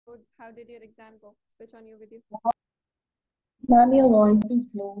how did your exam go? Switch on your video. Ma'am, your voice is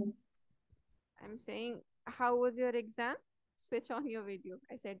low. I'm saying, how was your exam? Switch on your video.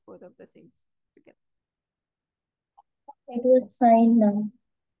 I said both of the things together. It was fine, ma'am.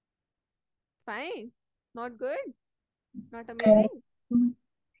 Fine. Not good. Not Uh, amazing.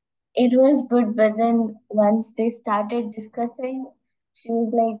 it was good, but then once they started discussing, she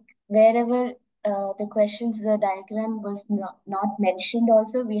was like, wherever the questions, the diagram was not mentioned,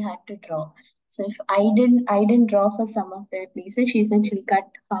 also we had to draw. So if I didn't draw for some of the places, she said she'll cut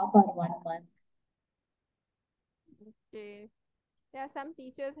half or 1 month. Okay. Yeah, some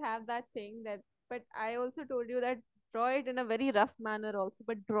teachers have that thing that, but I also told you that draw it in a very rough manner also,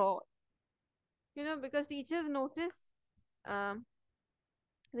 but draw. Because teachers notice um,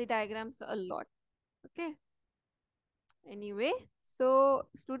 the diagrams a lot. Okay. Anyway, so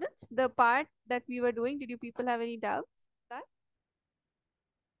students, the part that we were doing, did you people have any doubts? That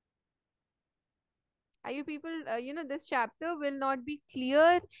are you people, this chapter will not be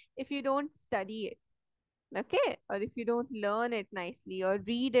clear if you don't study it, okay, or if you don't learn it nicely or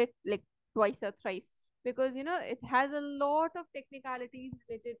read it like twice or thrice, because it has a lot of technicalities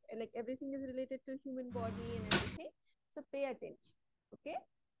related, like everything is related to human body and everything. So pay attention, okay.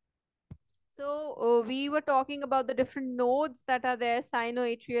 So we were talking about the different nodes that are there,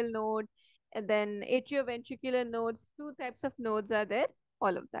 sinoatrial node, and then atrioventricular nodes. Two types of nodes are there,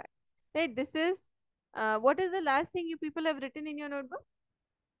 all of that. Right, this is, what is the last thing you people have written in your notebook?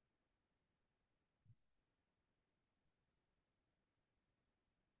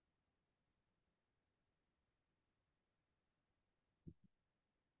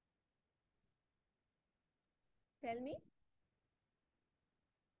 Tell me.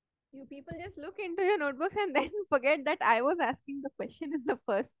 You people just look into your notebooks and then forget that I was asking the question in the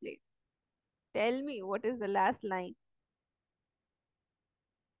first place. Tell me, what is the last line?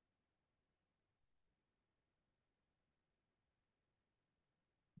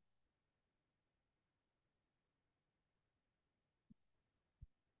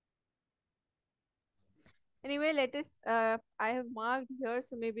 Anyway, let us, I have marked here,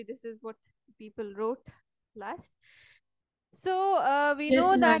 so maybe this is what people wrote last. So we Yes,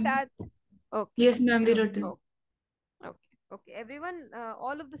 know that ma'am. at, okay, Yes, ma'am, we oh, wrote it. oh, okay, okay. Everyone,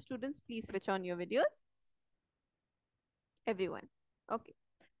 all of the students, please switch on your videos. Everyone. Okay.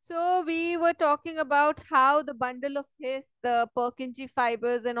 So we were talking about how the bundle of His, the Purkinje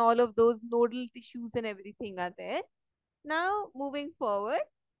fibers, and all of those nodal tissues and everything are there. Now, moving forward,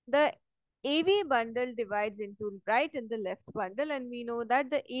 the AV bundle divides into right and the left bundle, and we know that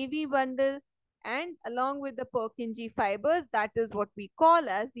the AV bundle and along with the Purkinje fibers, that is what we call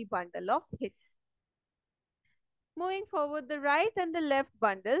as the bundle of His. Moving forward, the right and the left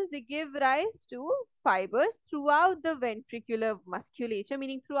bundles, they give rise to fibers throughout the ventricular musculature,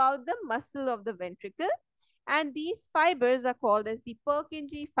 meaning throughout the muscle of the ventricle. And these fibers are called as the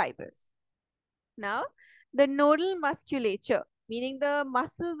Purkinje fibers. Now, the nodal musculature, meaning the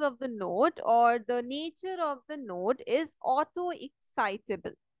muscles of the node or the nature of the node, is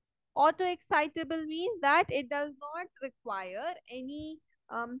auto-excitable. Auto-excitable means that it does not require any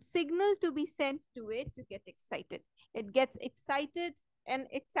signal to be sent to it to get excited. It gets excited, and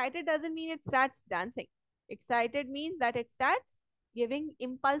excited doesn't mean it starts dancing. Excited means that it starts giving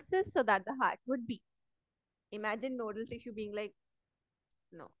impulses so that the heart would beat. Imagine nodal tissue being like,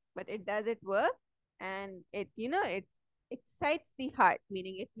 no, but it does it work, and it excites the heart,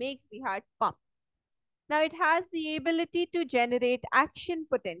 meaning it makes the heart pump. Now, it has the ability to generate action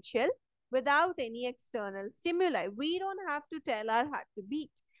potential without any external stimuli. We don't have to tell our heart to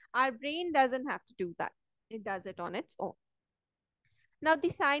beat. Our brain doesn't have to do that. It does it on its own. Now, the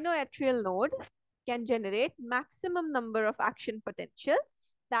sinoatrial node can generate maximum number of action potentials,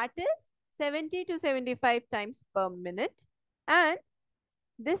 that is 70 to 75 times per minute. And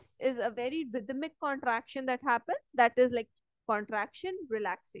this is a very rhythmic contraction that happens. That is like contraction,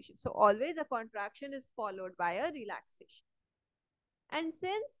 relaxation. So always a contraction is followed by a relaxation. And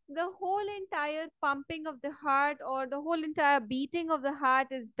since the whole entire pumping of the heart or the whole entire beating of the heart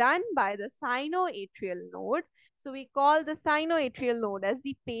is done by the sinoatrial node, so we call the sinoatrial node as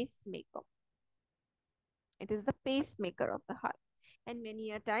the pacemaker. It is the pacemaker of the heart. And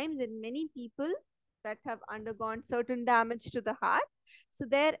many a times in many people that have undergone certain damage to the heart, so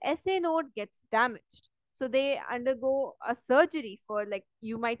their SA node gets damaged. So they undergo a surgery for, like,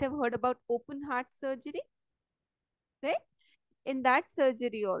 you might have heard about open heart surgery, right? In that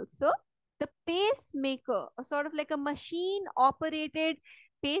surgery also, the pacemaker, a sort of like a machine operated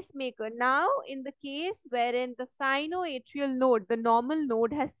pacemaker. Now, in the case wherein the sinoatrial node, the normal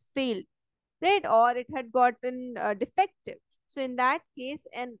node has failed, right, or it had gotten defective, So in that case,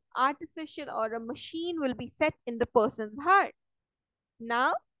 an artificial or a machine will be set in the person's heart.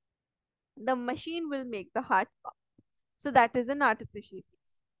 Now, the machine will make the heart pump. So that is an artificial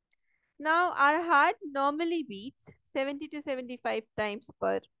case. Now, our heart normally beats 70 to 75 times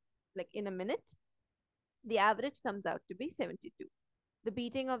per, like in a minute. The average comes out to be 72. The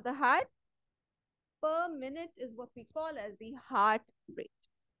beating of the heart per minute is what we call as the heart rate.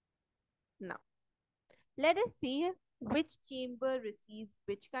 Now, let us see which chamber receives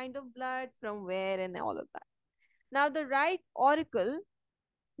which kind of blood from where and all of that. Now, the right auricle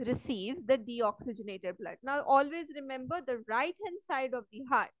receives the deoxygenated blood. Now, always remember the right hand side of the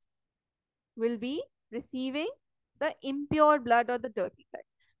heart will be receiving the impure blood or the dirty blood.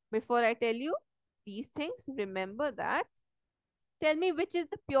 Before I tell you these things, remember that. Tell me which is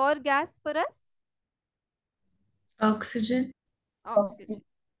the pure gas for us? Oxygen. Oxygen.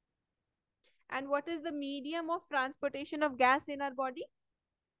 And what is the medium of transportation of gas in our body?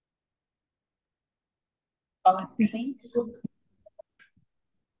 Arteries.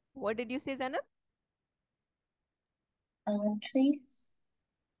 What did you say, Zanab? Arteries.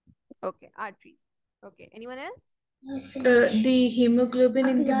 Okay, arteries. Okay, anyone else? The hemoglobin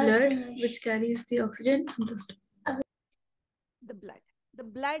in the blood, which carries the oxygen. The blood. The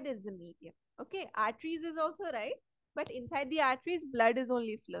blood is the medium. Okay, arteries is also right, but inside the arteries, blood is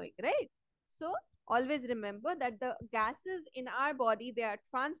only flowing, right? So always remember that the gases in our body, they are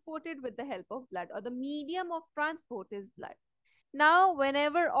transported with the help of blood, or the medium of transport is blood. Now,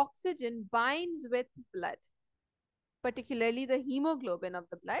 whenever oxygen binds with blood, particularly the hemoglobin of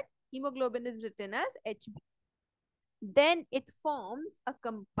the blood, hemoglobin is written as HB. Then it forms a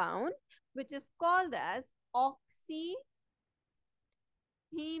compound which is called as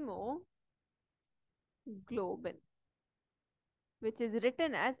oxyhemoglobin, which is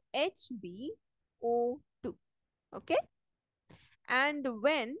written as HbO2. Okay. And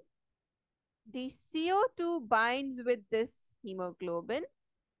when the CO2 binds with this hemoglobin,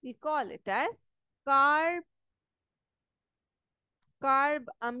 we call it as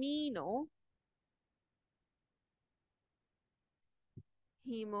carbamino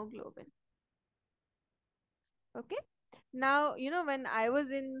hemoglobin. Okay. Now, when I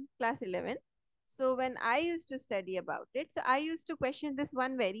was in class 11, so when I used to study about it, so I used to question this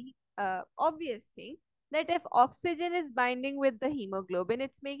one very obvious thing, that if oxygen is binding with the hemoglobin,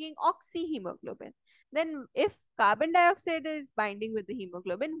 it's making oxyhemoglobin. Then if carbon dioxide is binding with the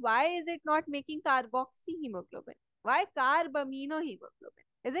hemoglobin, why is it not making carboxyhemoglobin? Why carbaminohemoglobin?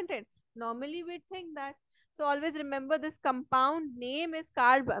 Isn't it? Normally we'd think that. So always remember, this compound name is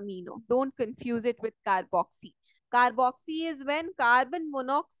carbamino. Don't confuse it with carboxy. Carboxy is when carbon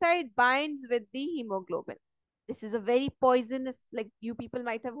monoxide binds with the hemoglobin. This is a very poisonous, like you people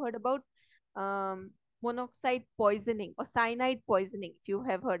might have heard about um, monoxide poisoning or cyanide poisoning, if you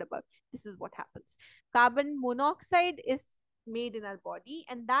have heard about. This is what happens. Carbon monoxide is made in our body,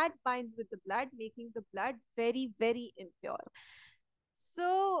 and that binds with the blood, making the blood very, very impure.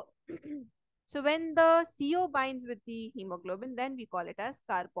 So, so when the CO binds with the hemoglobin, then we call it as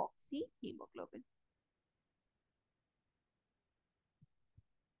carboxyhemoglobin.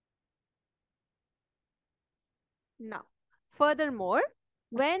 Now, furthermore,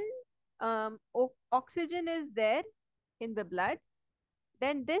 when oxygen is there in the blood,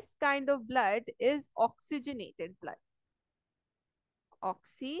 then this kind of blood is oxygenated blood.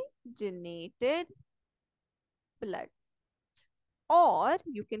 Oxygenated blood. Or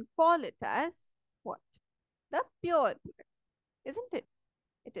you can call it as what? The pure blood, isn't it?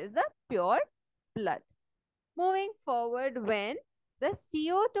 It is the pure blood. Moving forward, when the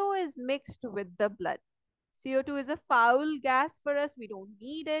CO2 is mixed with the blood, CO2 is a foul gas for us, we don't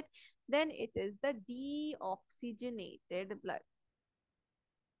need it, then it is the deoxygenated blood.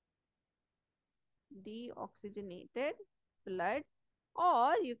 Deoxygenated blood,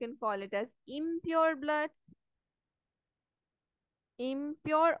 or you can call it as impure blood,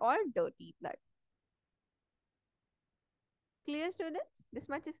 impure or dirty blood. Clear, students? This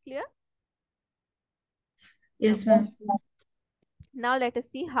much is clear? Yes, Okay. ma'am. Yes, ma'am. Now let us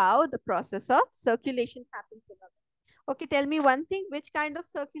see how the process of circulation happens in our body. Okay, tell me one thing, which kind of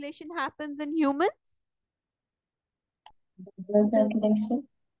circulation happens in humans? Double circulation.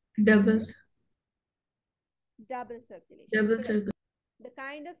 Doubles. Double circulation. Double Correct. circle. The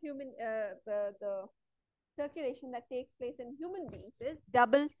kind of human, the circulation that takes place in human beings is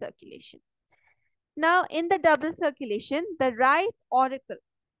double circulation. Now, in the double circulation, the right auricle,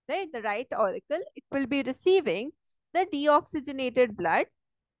 it will be receiving the deoxygenated blood.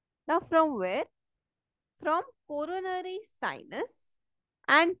 Now, from where? From coronary sinus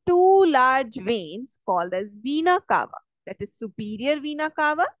and two large veins called as vena cava. that is superior vena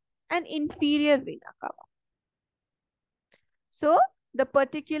cava and inferior vena cava. So the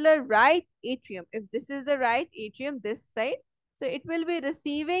particular right atrium, if this is the right atrium, this side, so it will be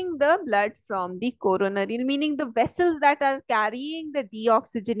receiving the blood from the coronary, meaning the vessels that are carrying the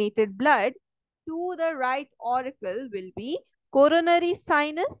deoxygenated blood to the right auricle will be coronary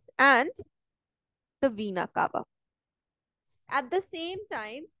sinus and the vena cava. At the same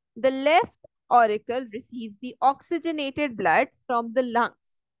time, the left auricle receives the oxygenated blood from the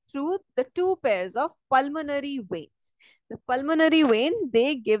lungs through the two pairs of pulmonary veins. The pulmonary veins,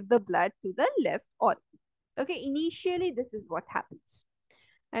 they give the blood to the left auricle. Okay, initially this is what happens.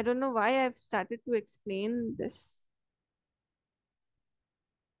 I don't know why I've started to explain this.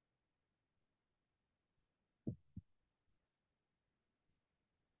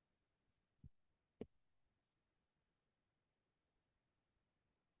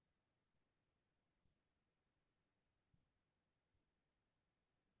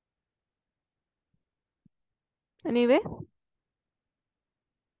 Anyway,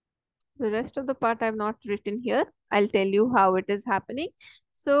 the rest of the part I've not written here. I'll tell you how it is happening.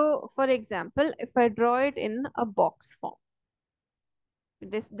 So, for example, if I draw it in a box form,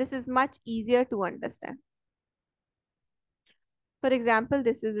 this is much easier to understand. For example,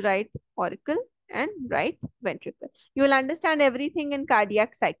 this is right auricle and right ventricle. You will understand everything in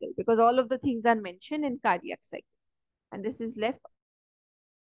cardiac cycle because all of the things are mentioned in cardiac cycle. And this is left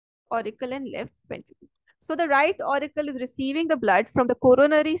auricle and left ventricle. So the right auricle is receiving the blood from the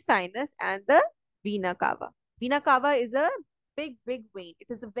coronary sinus and the vena cava. Vena cava is a big vein. It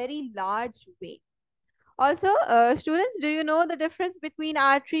is a very large vein. Also, students, do you know the difference between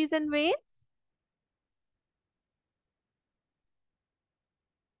arteries and veins?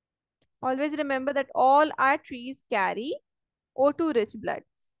 Always remember that all arteries carry O2 rich blood,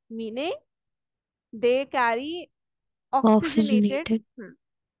 meaning they carry oxygenated Oxygenated.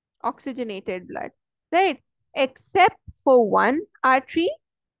 oxygenated blood, right? Except for one artery,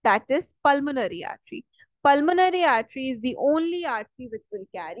 that is pulmonary artery. Pulmonary artery is the only artery which will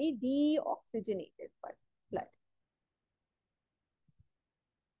carry deoxygenated blood.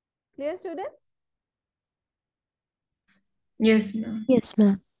 Clear, students? Yes, ma'am. Yes,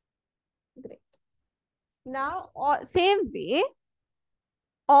 ma'am. Great. Now, same way,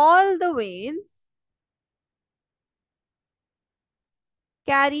 all the veins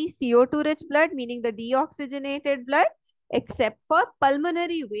carry CO2 rich blood, meaning the deoxygenated blood, except for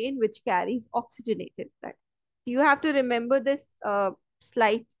pulmonary vein, which carries oxygenated blood. You have to remember this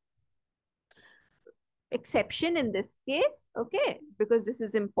slight exception in this case, okay, because this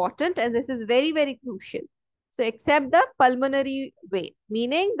is important and this is very crucial. So except the pulmonary vein,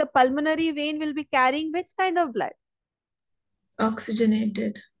 meaning the pulmonary vein will be carrying which kind of blood?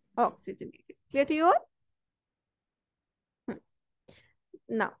 Oxygenated. Oxygenated. Clear to you all?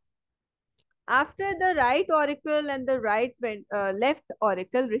 Now, after the right auricle and the left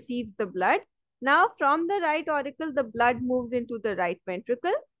auricle receives the blood, now from the right auricle, the blood moves into the right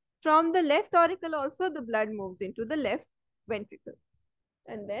ventricle. From the left auricle also, the blood moves into the left ventricle.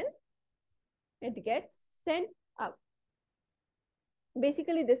 And then it gets sent out.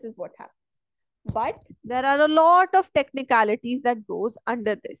 Basically, this is what happens. But there are a lot of technicalities that goes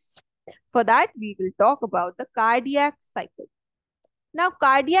under this. For that, we will talk about the cardiac cycle. Now,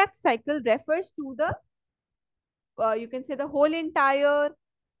 cardiac cycle refers to the you can say the whole entire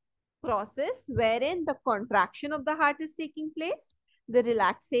process wherein the contraction of the heart is taking place, the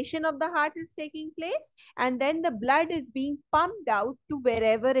relaxation of the heart is taking place, and then the blood is being pumped out to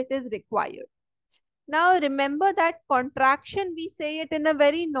wherever it is required. Now, remember that contraction, we say it in a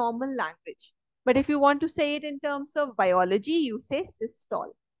very normal language. But if you want to say it in terms of biology, you say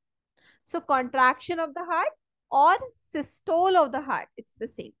systole. So, contraction of the heart or systole of the heart, it's the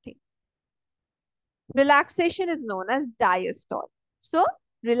same thing. Relaxation is known as diastole. So,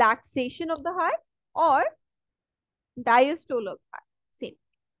 relaxation of the heart or diastole of the heart, same.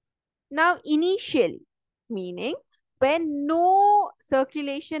 Now, initially, meaning when no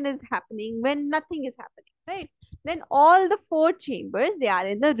circulation is happening, when nothing is happening, right? Then all the four chambers, they are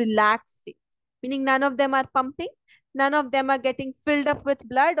in the relaxed state, meaning none of them are pumping, none of them are getting filled up with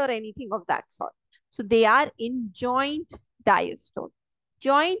blood or anything of that sort. So they are in joint diastole.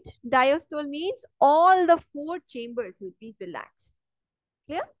 Joint diastole means all the four chambers will be relaxed.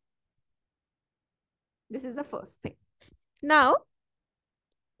 Clear? This is the first thing. Now,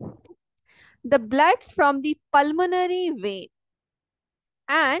 the blood from the pulmonary vein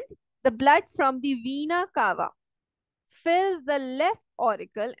and the blood from the vena cava fills the left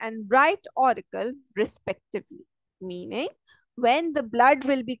auricle and right auricle respectively. Meaning, when the blood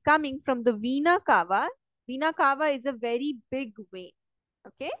will be coming from the vena cava, vena cava is a very big vein.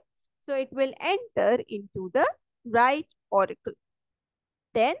 Okay, so it will enter into the right auricle.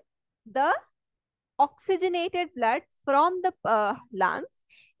 Then the oxygenated blood from the lungs,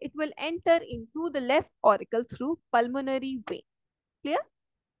 it will enter into the left auricle through pulmonary vein. Clear?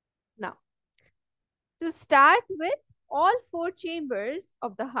 Now, to start with, all four chambers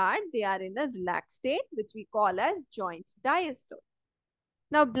of the heart, they are in a relaxed state, which we call as joint diastole.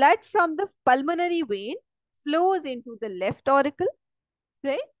 Now, blood from the pulmonary vein flows into the left auricle,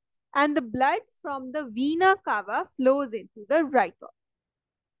 right? And the blood from the vena cava flows into the right auricle.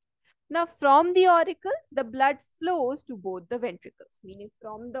 Now, from the auricles, the blood flows to both the ventricles, meaning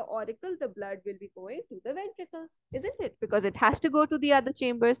from the auricle, the blood will be going to the ventricles, isn't it? Because it has to go to the other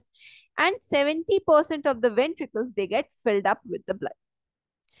chambers. And 70% of the ventricles, they get filled up with the blood.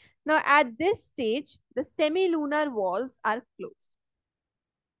 Now, at this stage, the semilunar walls are closed.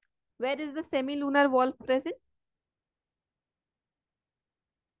 Where is the semilunar wall present?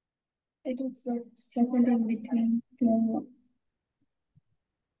 It is just present in between two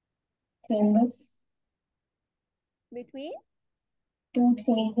chambers. Between? Two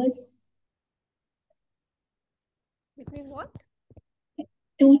chambers. Between what?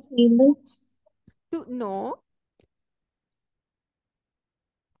 Two chambers. No.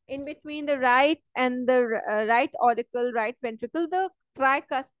 In between the right and the right auricle, right ventricle, the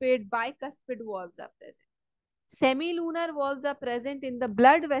tricuspid, bicuspid walls are present. Semilunar walls are present in the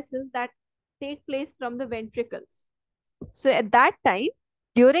blood vessels that take place from the ventricles. So at that time,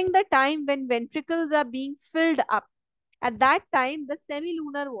 during the time when ventricles are being filled up, at that time, the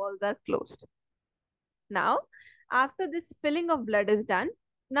semilunar walls are closed. Now, after this filling of blood is done,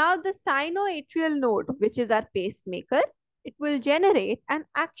 now the sinoatrial node, which is our pacemaker, it will generate an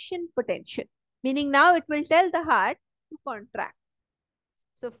action potential, meaning now it will tell the heart to contract.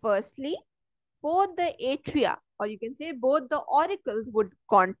 So firstly, both the atria, or you can say both the auricles, would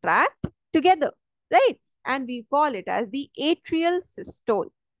contract together, right? And we call it as the atrial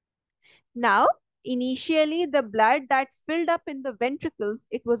systole. Now, initially the blood that filled up in the ventricles,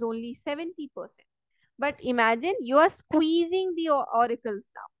 it was only 70%. But imagine you are squeezing the auricles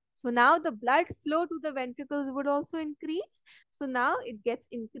now. So now the blood flow to the ventricles would also increase. So now it gets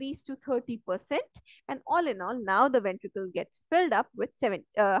increased to 30%. And all in all, now the ventricle gets filled up with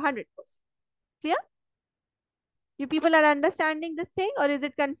 100%. Clear? You people are understanding this thing, or is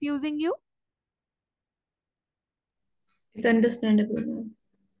it confusing you? It's understandable, ma'am.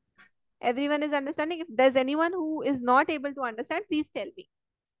 Everyone is understanding? If there's anyone who is not able to understand, please tell me.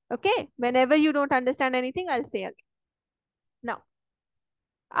 Okay? Whenever you don't understand anything, I'll say again. Now,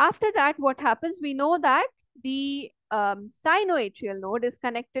 after that, what happens? We know that the sinoatrial node is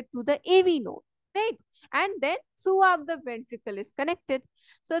connected to the AV node, right? And then throughout the ventricle is connected.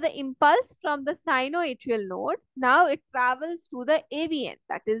 So the impulse from the sinoatrial node, now it travels to the AVN,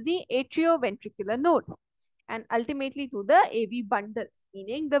 that is the atrioventricular node, and ultimately to the AV bundles,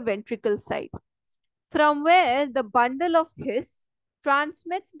 meaning the ventricle side, from where the bundle of His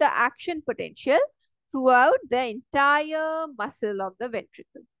transmits the action potential throughout the entire muscle of the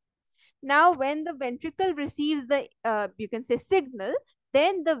ventricle. Now, when the ventricle receives the, you can say, signal,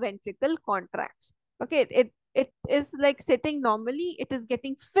 then the ventricle contracts. Okay, it is like sitting normally, it is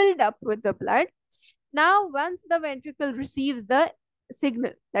getting filled up with the blood. Now, once the ventricle receives the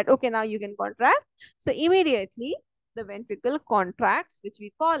signal that, okay, now you can contract, so immediately the ventricle contracts, which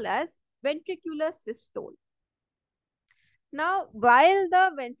we call as ventricular systole. Now, while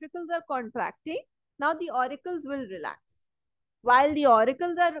the ventricles are contracting, now the auricles will relax. While the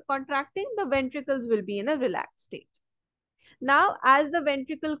auricles are contracting, the ventricles will be in a relaxed state. Now, as the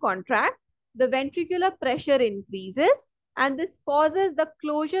ventricle contract, the ventricular pressure increases, and this causes the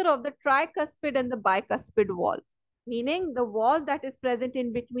closure of the tricuspid and the bicuspid wall, meaning the wall that is present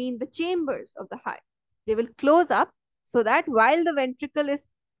in between the chambers of the heart. They will close up so that while the ventricle is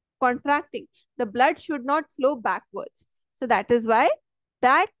contracting, the blood should not flow backwards. So that is why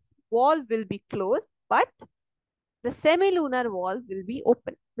that wall will be closed, but the semilunar wall will be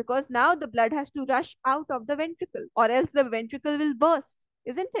open, because now the blood has to rush out of the ventricle, or else the ventricle will burst,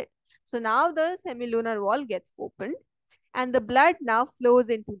 isn't it? So now the semilunar wall gets opened, and the blood now flows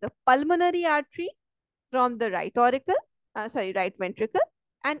into the pulmonary artery from the right auricle, right ventricle,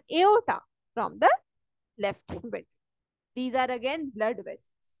 and aorta from the left ventricle. These are again blood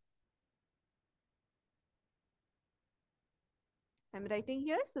vessels. I'm writing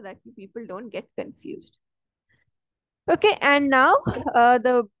here so that you people don't get confused. Okay, and now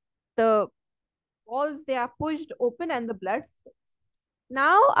the walls, they are pushed open and the blood flows.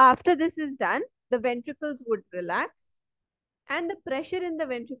 Now, after this is done, the ventricles would relax and the pressure in the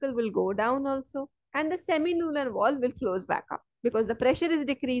ventricle will go down also. and the semilunar wall will close back up because the pressure is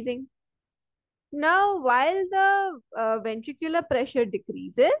decreasing. Now, while the ventricular pressure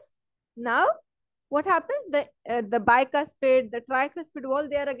decreases, now what happens? The bicuspid, the tricuspid wall,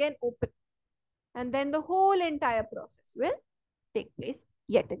 they are again open, and then the whole entire process will take place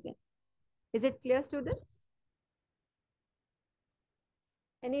yet again. Is it clear, students?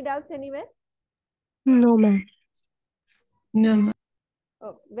 Any doubts anywhere? No, ma'am. No, ma'am.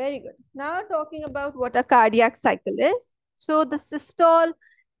 Oh, very good. Now talking about what a cardiac cycle is. So the systole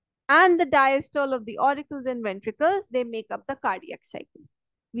and the diastole of the auricles and ventricles, they make up the cardiac cycle.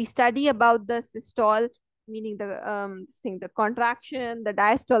 We study about the systole, meaning the contraction, the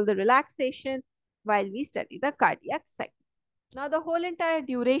diastole, the relaxation, while we study the cardiac cycle. Now the whole entire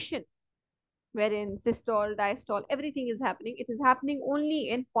duration wherein systole, diastole, everything is happening, it is happening only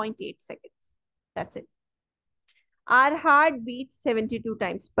in 0.8 seconds. That's it. Our heart beats 72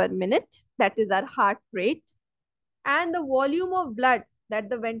 times per minute. That is our heart rate. And the volume of blood that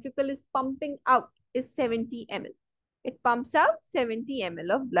the ventricle is pumping out is 70 ml. It pumps out 70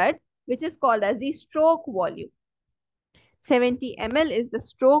 ml of blood, which is called as the stroke volume. 70 ml is the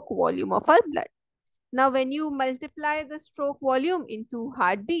stroke volume of our blood. Now, when you multiply the stroke volume into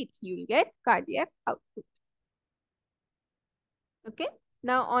heartbeat, you'll get cardiac output. Okay.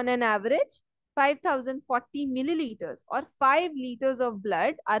 Now, on an average, 5040 milliliters or 5 liters of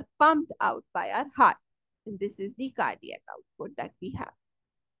blood are pumped out by our heart. And this is the cardiac output that we have.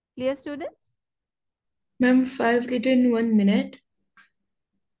 Clear, students? Ma'am, 5 liter in 1 minute.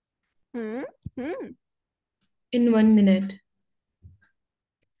 Hmm. In 1 minute.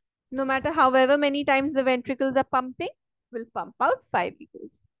 No matter however many times the ventricles are pumping, will pump out 5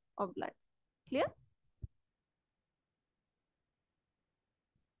 liters of blood. Clear?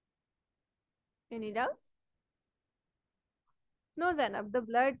 Any doubts? No, Zainab, the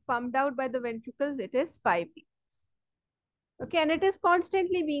blood pumped out by the ventricles, it is 5 liters. Okay, and it is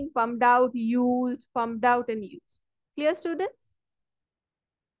constantly being pumped out, pumped out and used. Clear, students?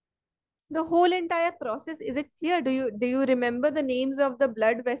 The whole entire process, is it clear? Do you remember the names of the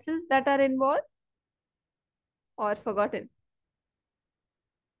blood vessels that are involved? Or forgotten?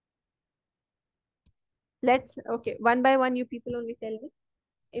 Let's, okay, one by one, you people only tell me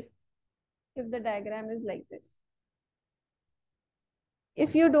if the diagram is like this.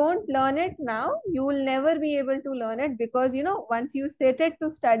 If you don't learn it now, you will never be able to learn it because, once you set it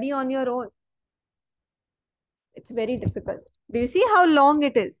to study on your own, it's very difficult. Do you see how long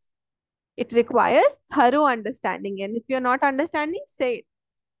it is? It requires thorough understanding. And if you're not understanding, say it.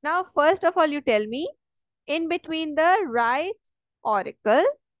 Now, first of all, you tell me, in between the right auricle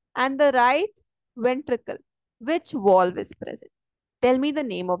and the right ventricle, which valve is present? Tell me the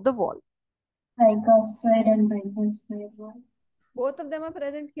name of the valve. Tricuspid and bicuspid one. Both of them are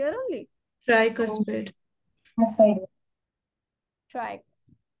present here only. Tricuspid. Tricuspid. Tricuspid.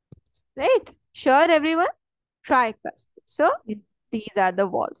 Right? Sure, everyone? Tricuspid. So, Yeah. these are the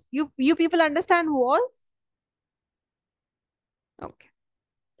valves. You people understand valves? Okay.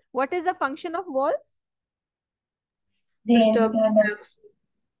 What is the function of valves? They To stop ensure that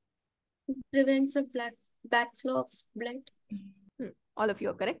Prevents a backflow of blood. All of you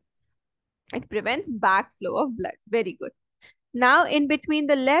are correct. It prevents backflow of blood. Very good. Now, in between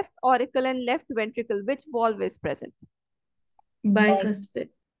the left auricle and left ventricle, which valve is present? Bicuspid.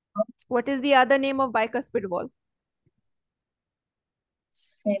 What is the other name of bicuspid valve?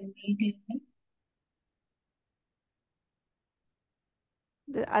 semi-different.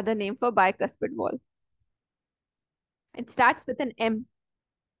 The other name for bicuspid valve. It starts with an M.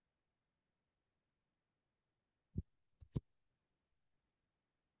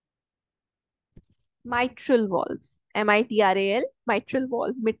 Mitral valves. M-I-T-R-A-L, mitral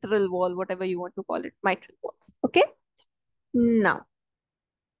valve, mitral valve, whatever you want to call it, mitral valves. Okay? Now,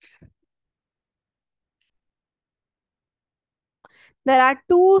 there are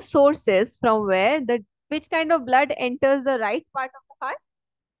two sources from where which kind of blood enters the right part of the heart?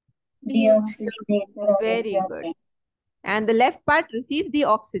 Deoxygenated or Very good. evaporated. And the left part receives the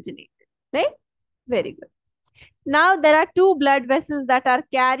oxygenated, right? Very good. Now, there are two blood vessels that are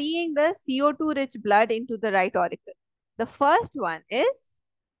carrying the CO2 rich blood into the right auricle. The first one is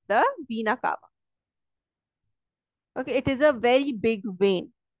the vena cava. Okay, it is a very big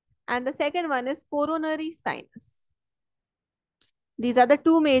vein. And the second one is coronary sinus. These are the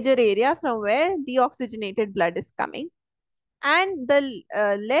two major areas from where deoxygenated blood is coming. And the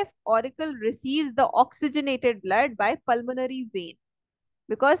left auricle receives the oxygenated blood by pulmonary vein.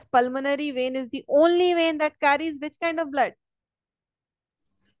 Because pulmonary vein is the only vein that carries which kind of blood?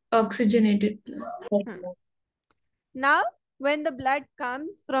 Oxygenated blood. Now, when the blood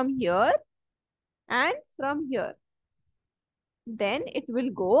comes from here and from here. Then it will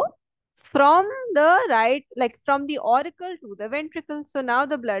go from the right, like from the auricle to the ventricle. So now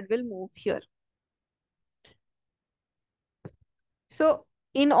the blood will move here. So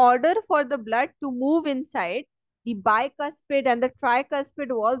in order for the blood to move inside, the bicuspid and the tricuspid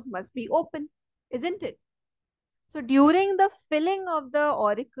walls must be open, isn't it? So during the filling of the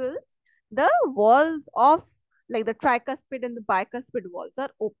auricles, the walls of like the tricuspid and the bicuspid walls are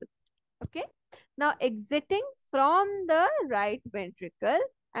open. Okay. Now exiting from the right ventricle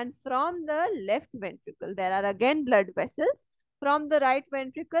and from the left ventricle, there are again blood vessels. From the right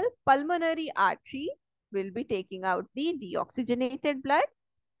ventricle, pulmonary artery will be taking out the deoxygenated blood,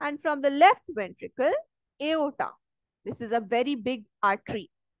 and from the left ventricle, aorta. This is a very big artery.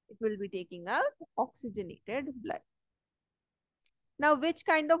 It will be taking out oxygenated blood. Now, which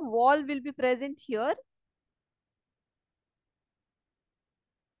kind of wall will be present here?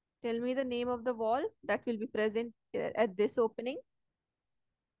 Tell me the name of the wall that will be present at this opening.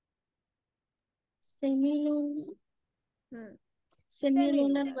 Semilunar. Hmm.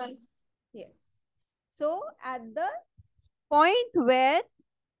 Semilunar Semilunar. valve. Yes. So, at the point where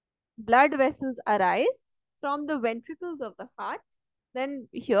blood vessels arise from the ventricles of the heart, then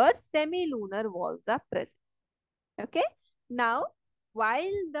here semilunar walls are present. Okay. Now,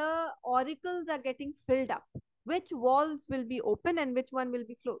 while the auricles are getting filled up, which walls will be open and which one will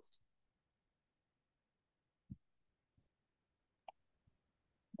be closed?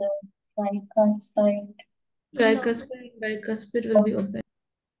 The tricuspid. Tricuspid and bicuspid will be open.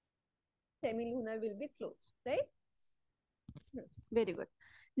 Semilunar will be closed, right? Very good.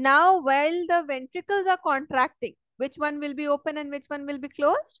 Now, while the ventricles are contracting, which one will be open and which one will be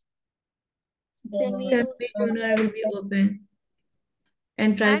closed? Semilunar. Semilunar will be open.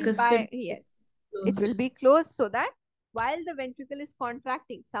 And And tricuspid yes, it closed. will be closed so that while the ventricle is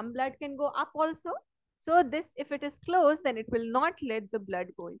contracting, some blood can go up also. So this, if it is closed, then it will not let the blood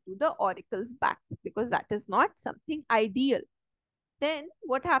go into the auricles back, because that is not something ideal. Then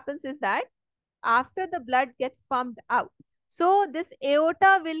what happens is that after the blood gets pumped out, so this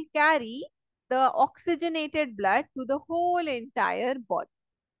aorta will carry the oxygenated blood to the whole entire body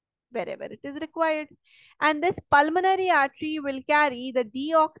wherever it is required. And this pulmonary artery will carry the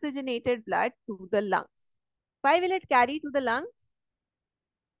deoxygenated blood to the lungs. Why will it carry to the lungs?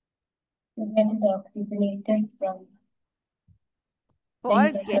 To get it oxygenated from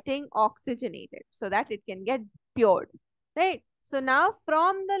For getting oxygenated so that it can get cured, right? So now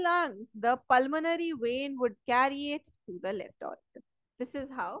from the lungs, the pulmonary vein would carry it to the left auricle. This is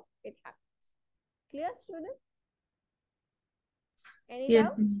how it happens. Clear, students? Any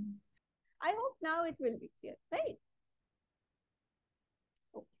Yes, doubt? I hope now it will be clear, right?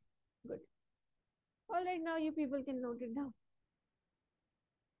 Okay, good. All right, now you people can note it down.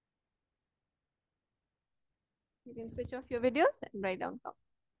 You can switch off your videos and write down comments.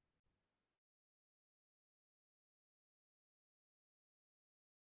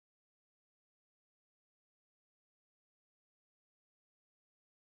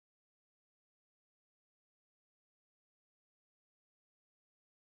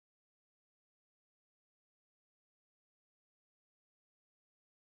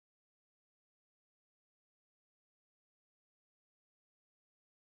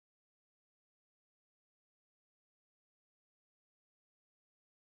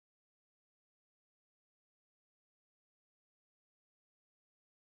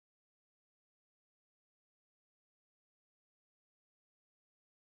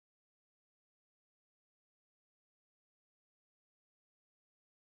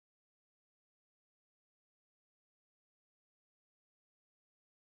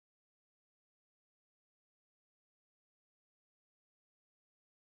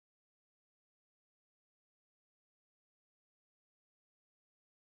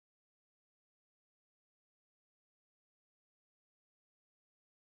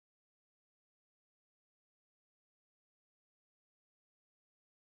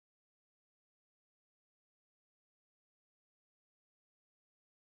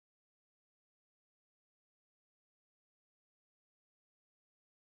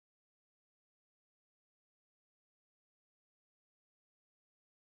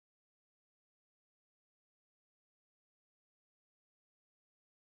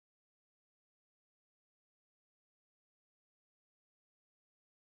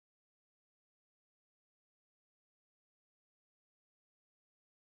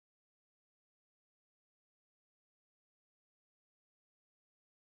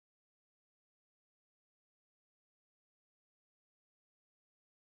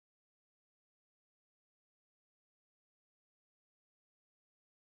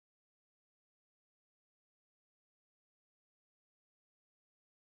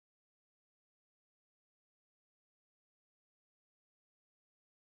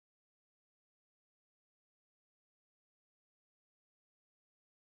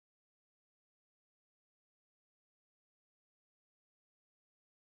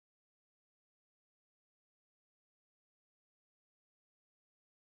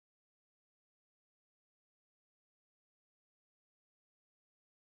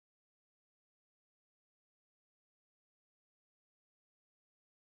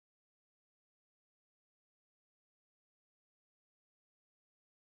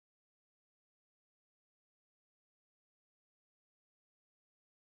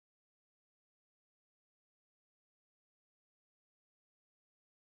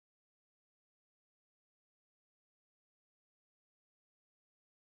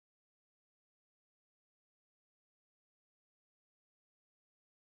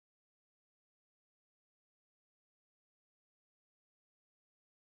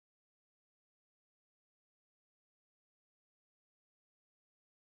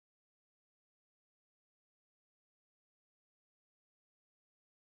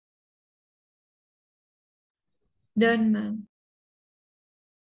 Done, ma'am.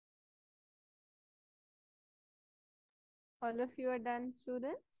 All of you are done,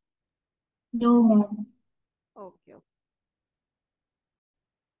 students? No, ma'am. Okay. Okay.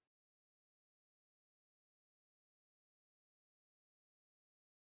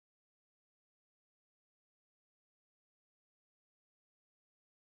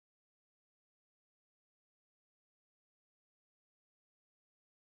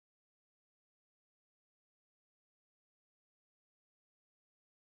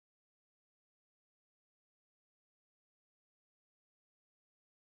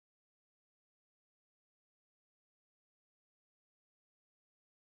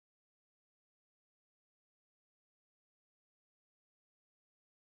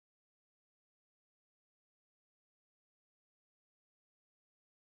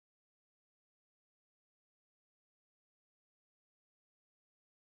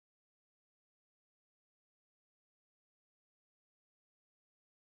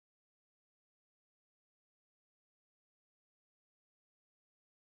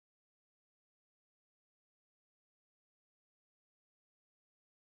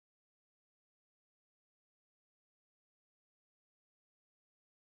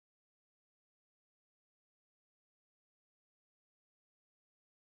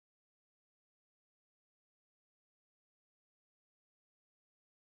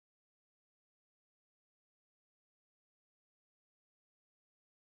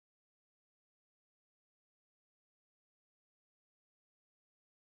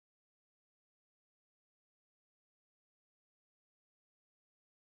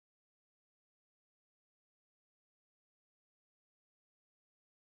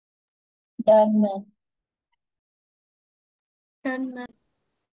 Done, ma'am. Done, ma'am.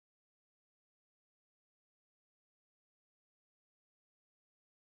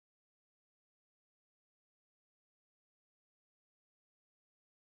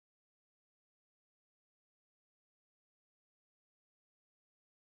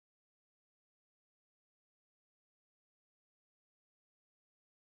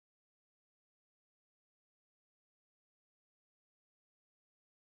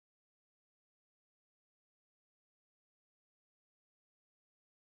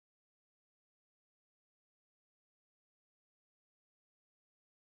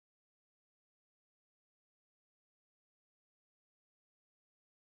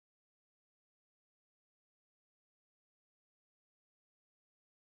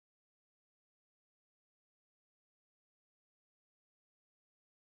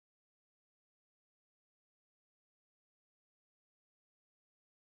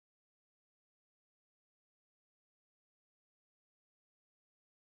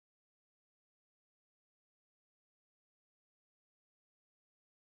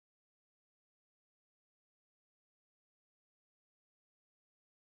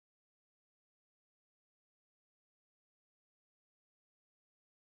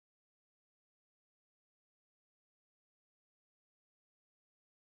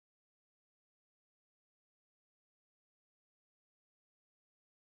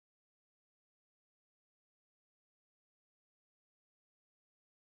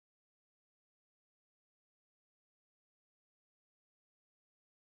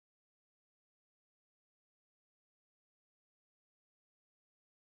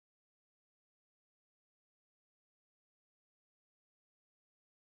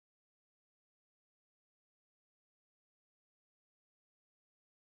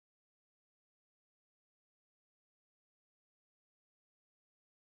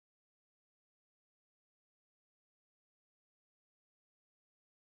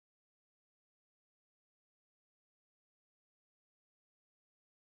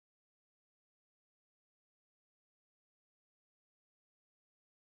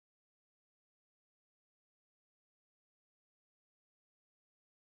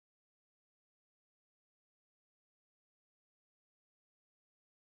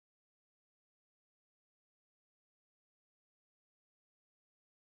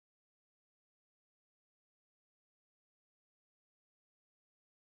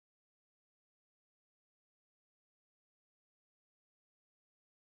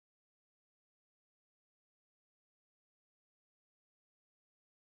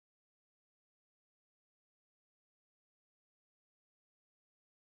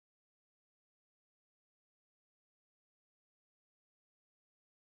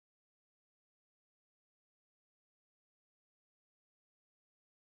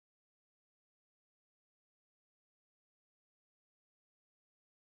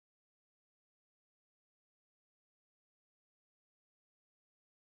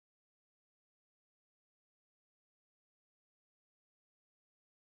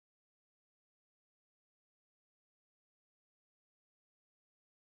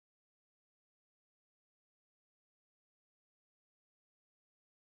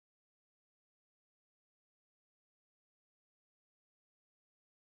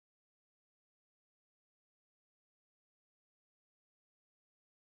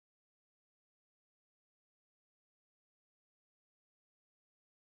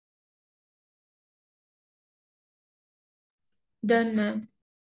 Done, ma'am.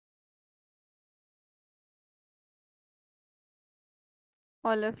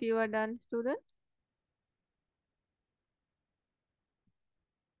 All of you are done, students?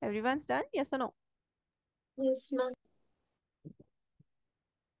 Everyone's done? Yes or no? Yes, ma'am.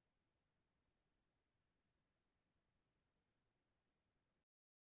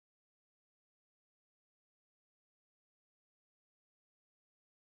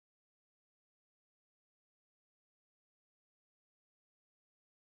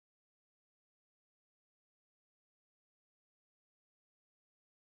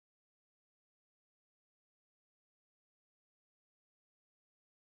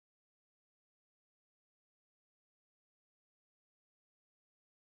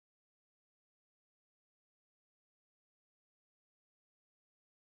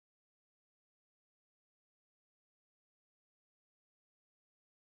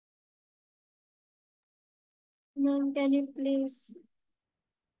 Ma'am, can you please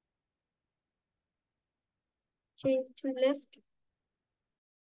change to left?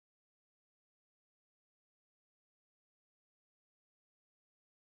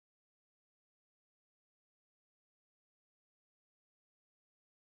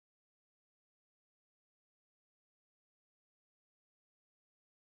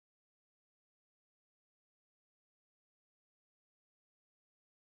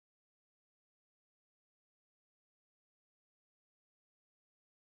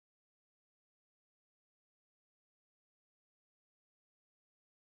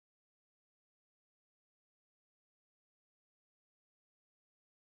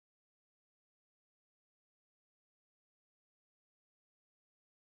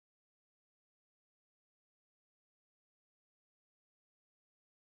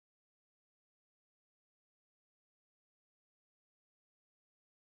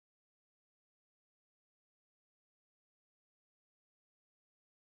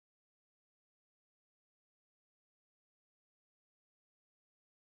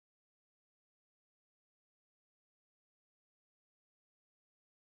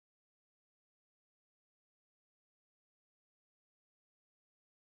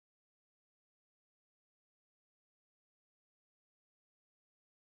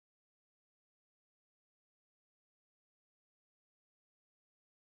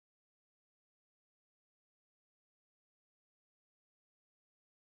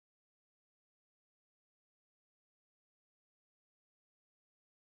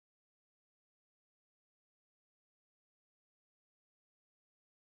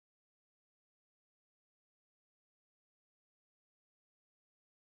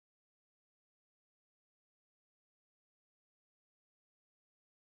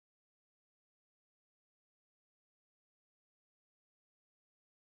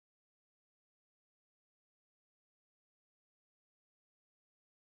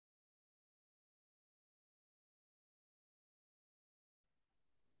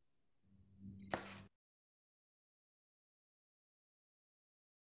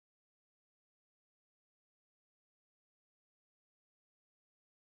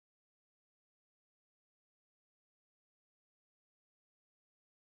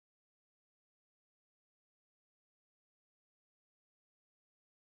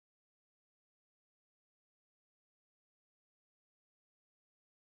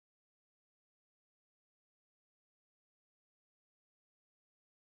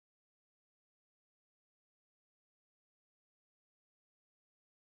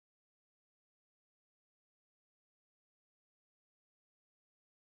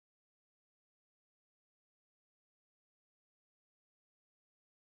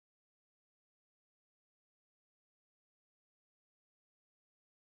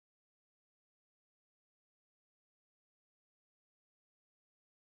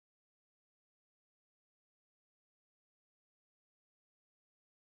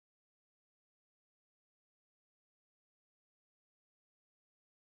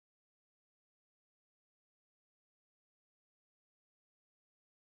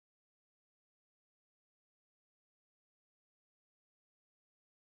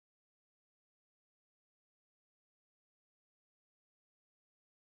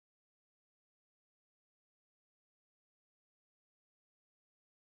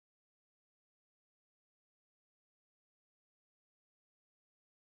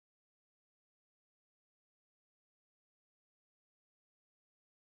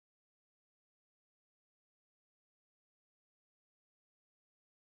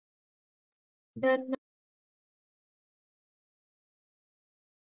 Done, ma'am.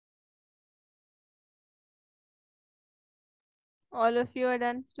 All of you are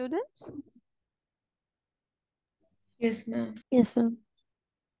done, students? Yes, ma'am. Yes, ma'am.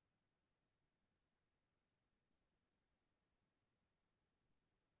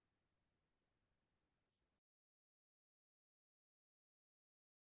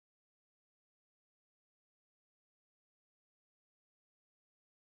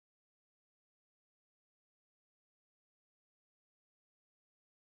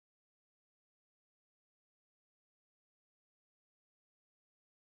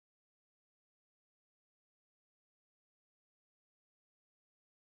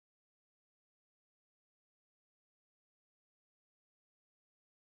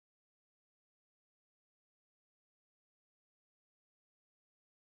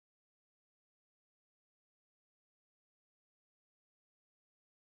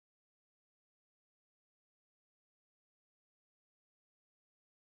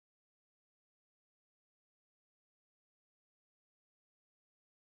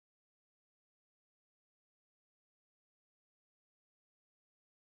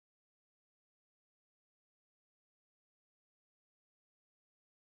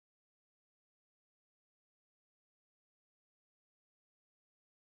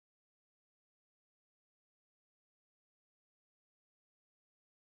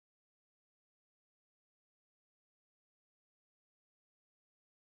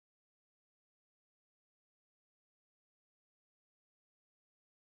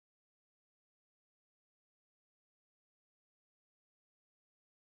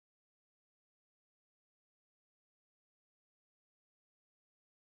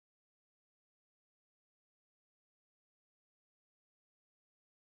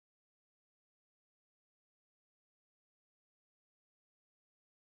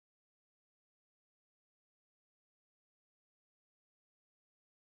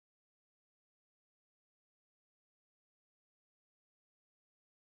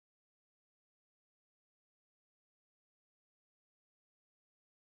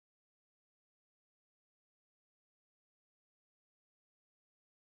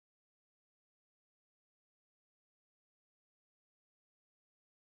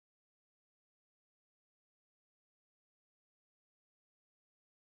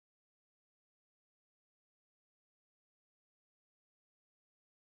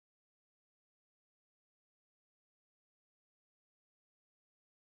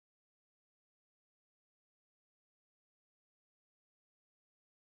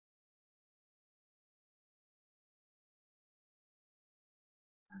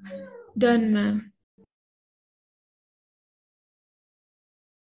 Done, ma'am.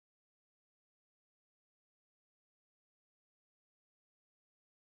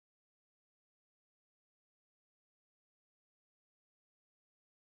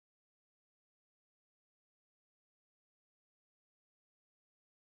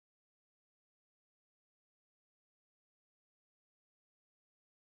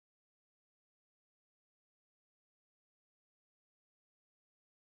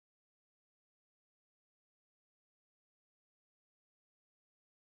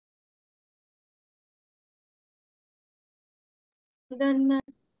 Done, ma'am.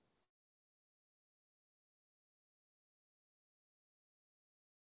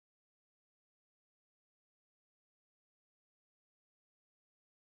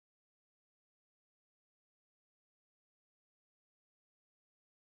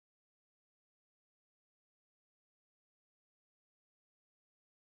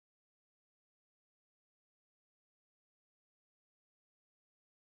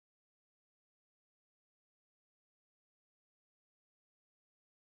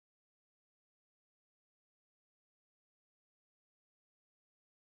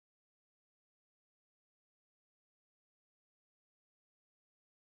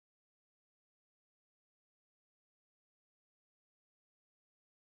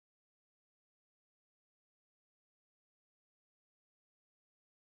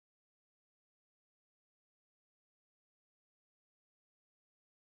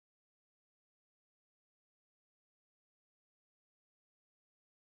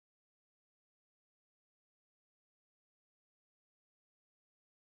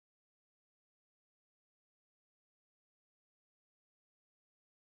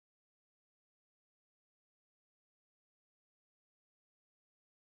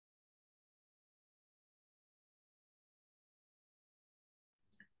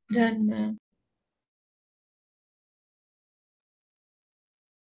 Done, ma'am.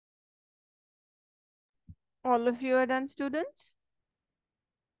 All of you are done, students?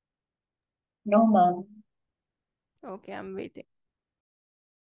 No, ma'am. Okay, I'm waiting.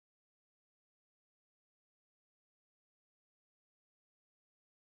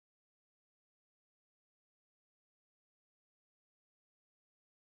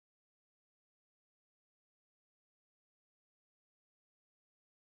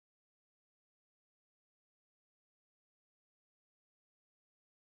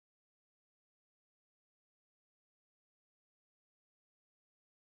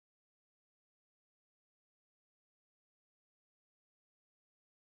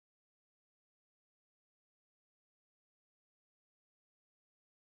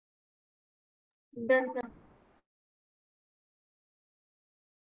 Done, ma'am.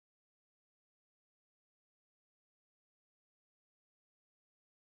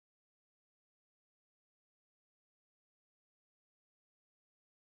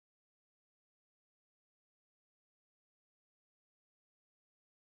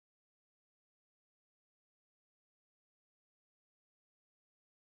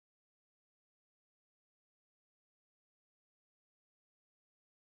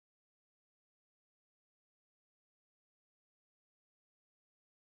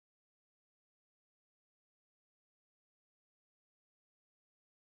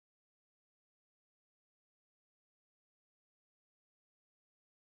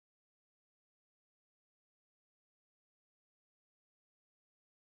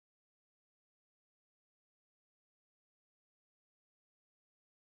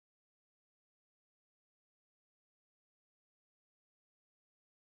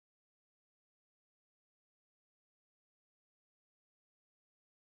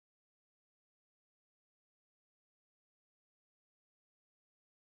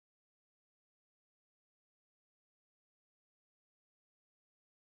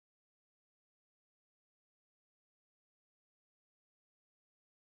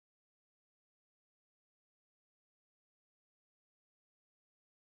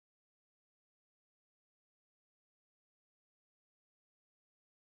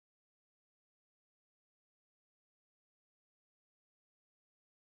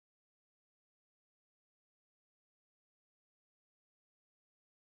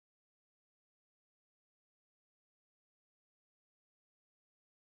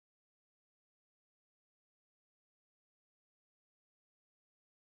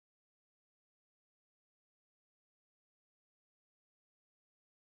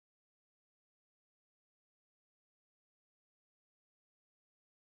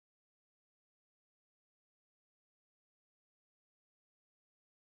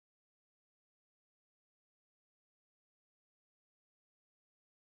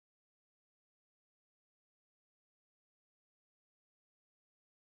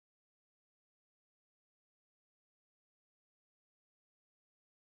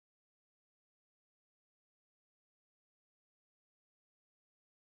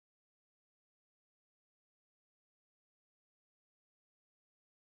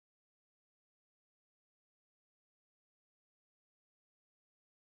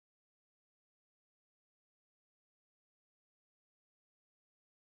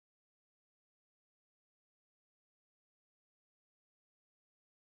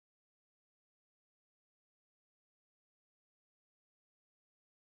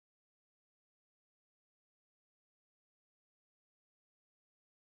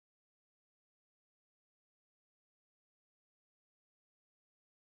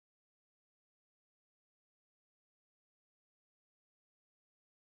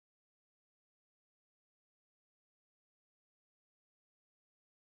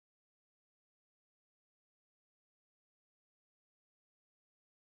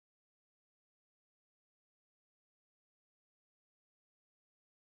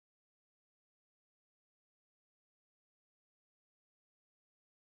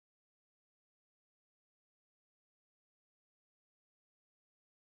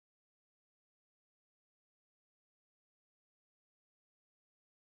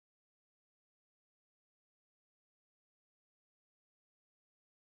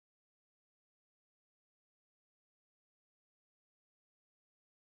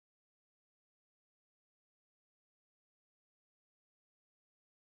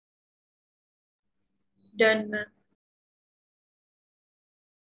 Done, ma'am.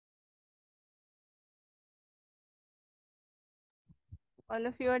 All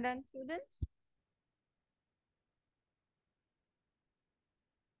of you are done, students?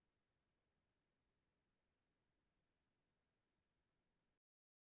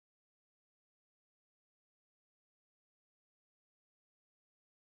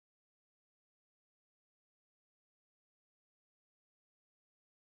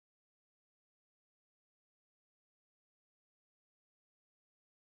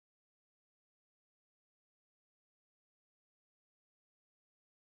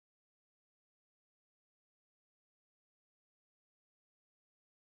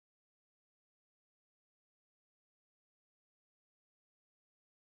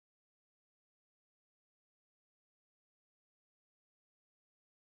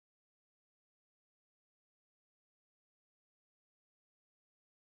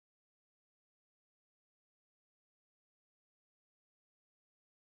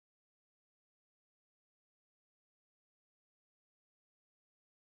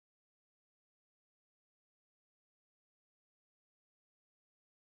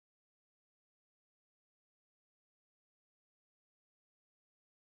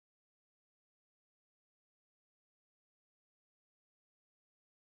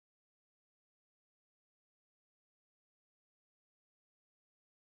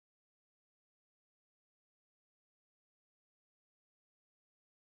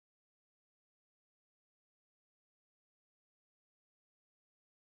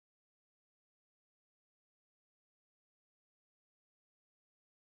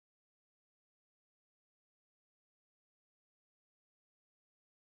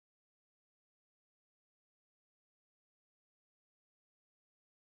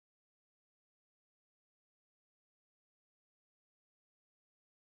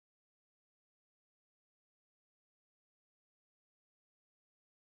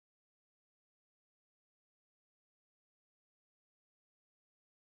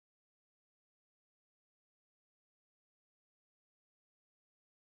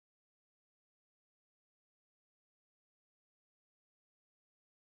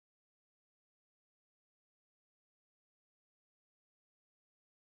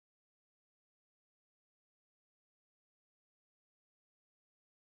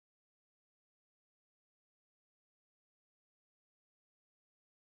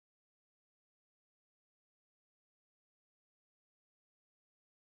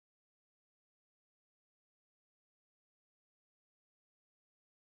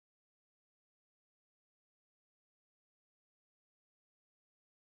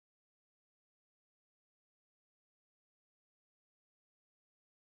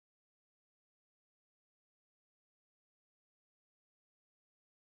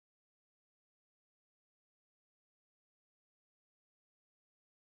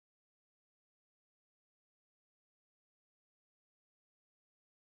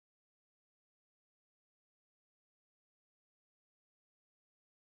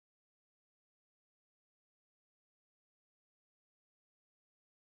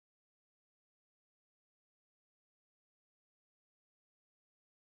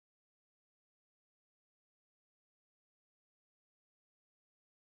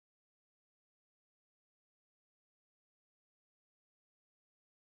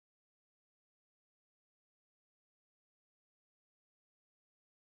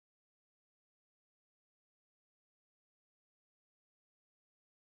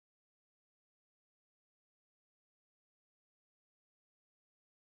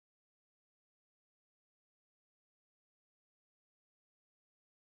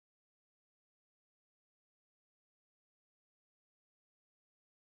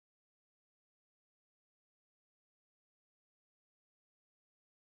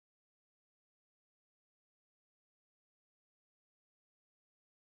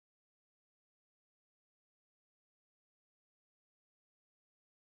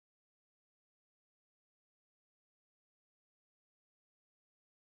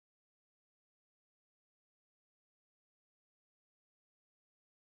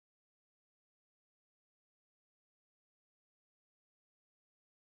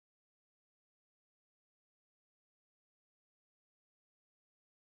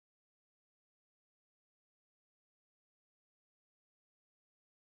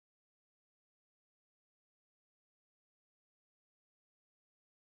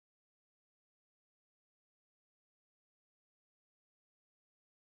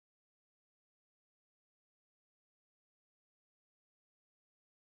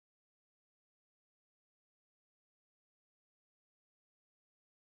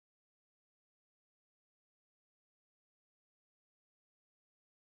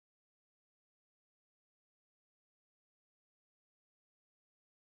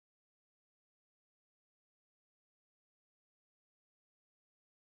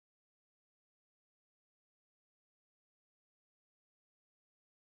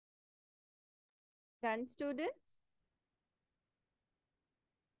 Done, students?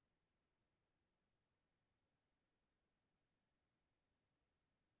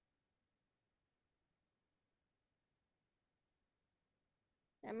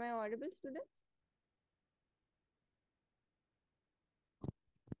 Am I audible, students?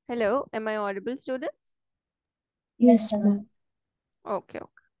 Hello, am I audible, students? Yes, ma'am. Okay,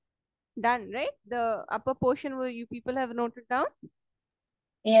 okay. Done, right? The upper portion where you people have noted down?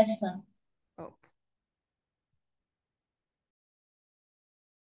 Yes, ma'am. Okay.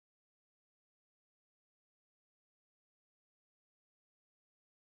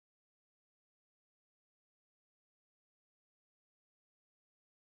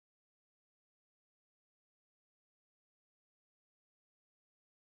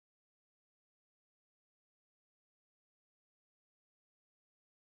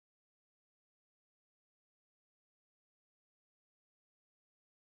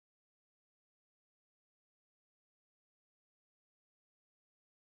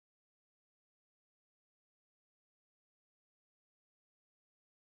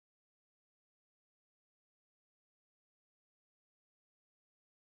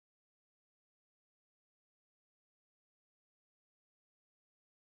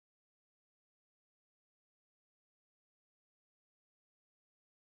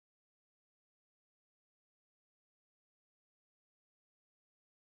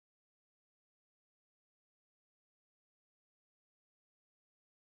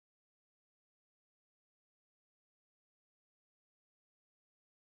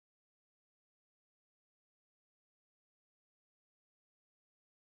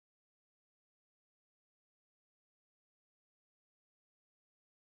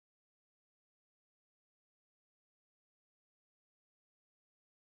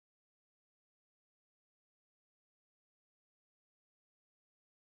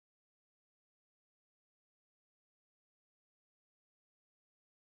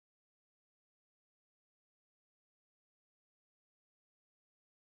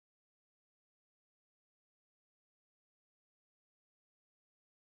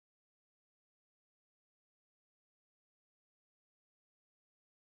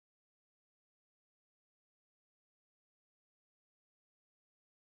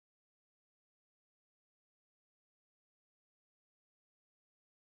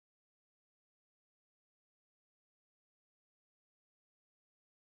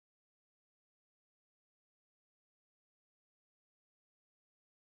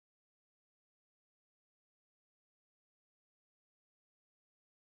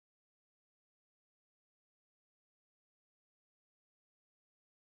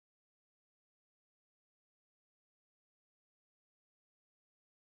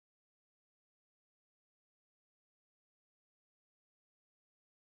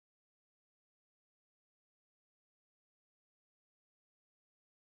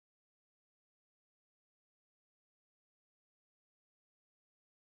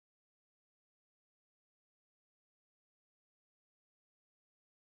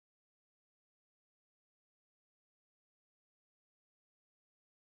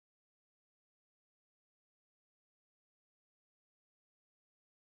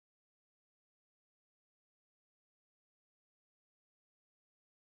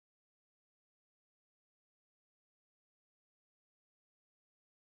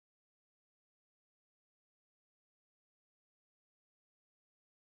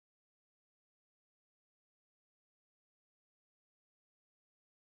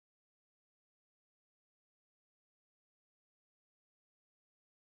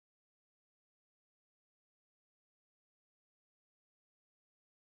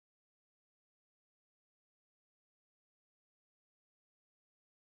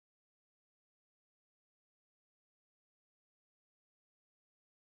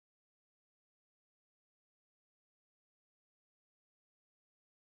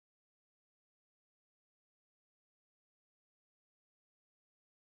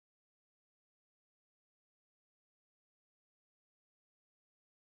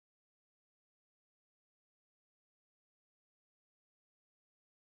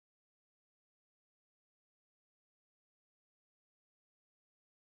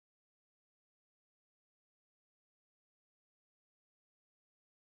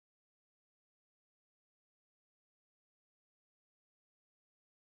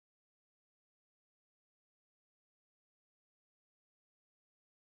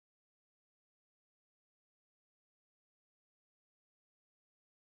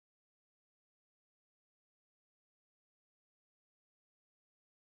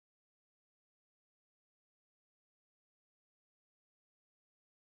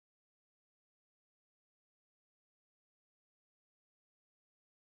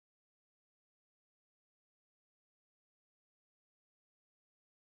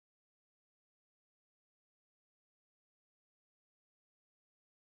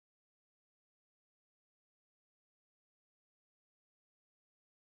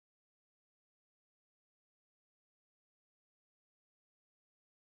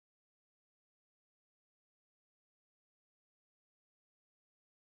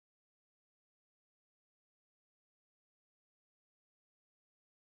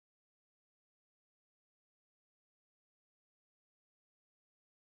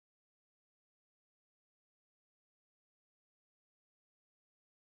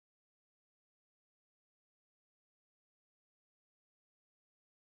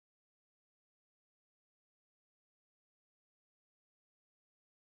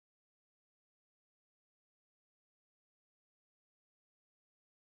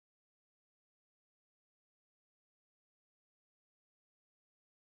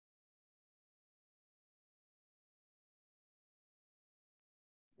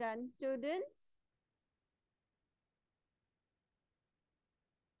 Done, students?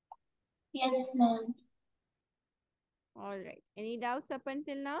 Yes, ma'am. All right. Any doubts up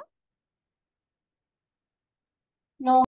until now? No.